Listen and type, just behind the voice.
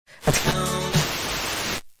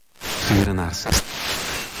Sturenarse.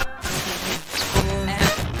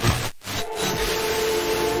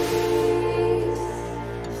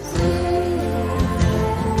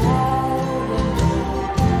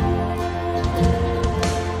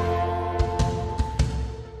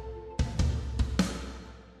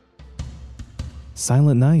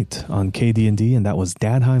 Silent Night on KD&D, and that was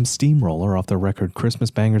Dadheim's Steamroller off the record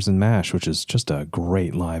Christmas Bangers and Mash, which is just a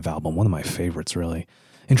great live album, one of my favorites, really.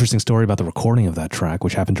 Interesting story about the recording of that track,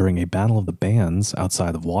 which happened during a battle of the bands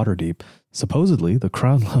outside of Waterdeep. Supposedly, the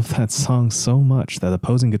crowd loved that song so much that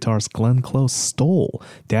opposing guitarist Glenn Close stole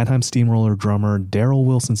Dadheim Steamroller drummer Daryl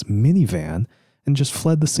Wilson's minivan and just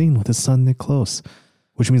fled the scene with his son Nick Close.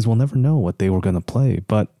 Which means we'll never know what they were going to play.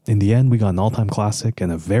 But in the end, we got an all-time classic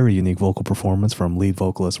and a very unique vocal performance from lead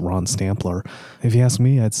vocalist Ron Stampler. If you ask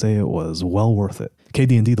me, I'd say it was well worth it.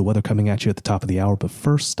 KD&D, the weather coming at you at the top of the hour, but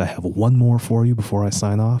first, I have one more for you before I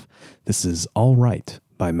sign off. This is All Right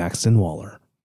by Maxton Waller.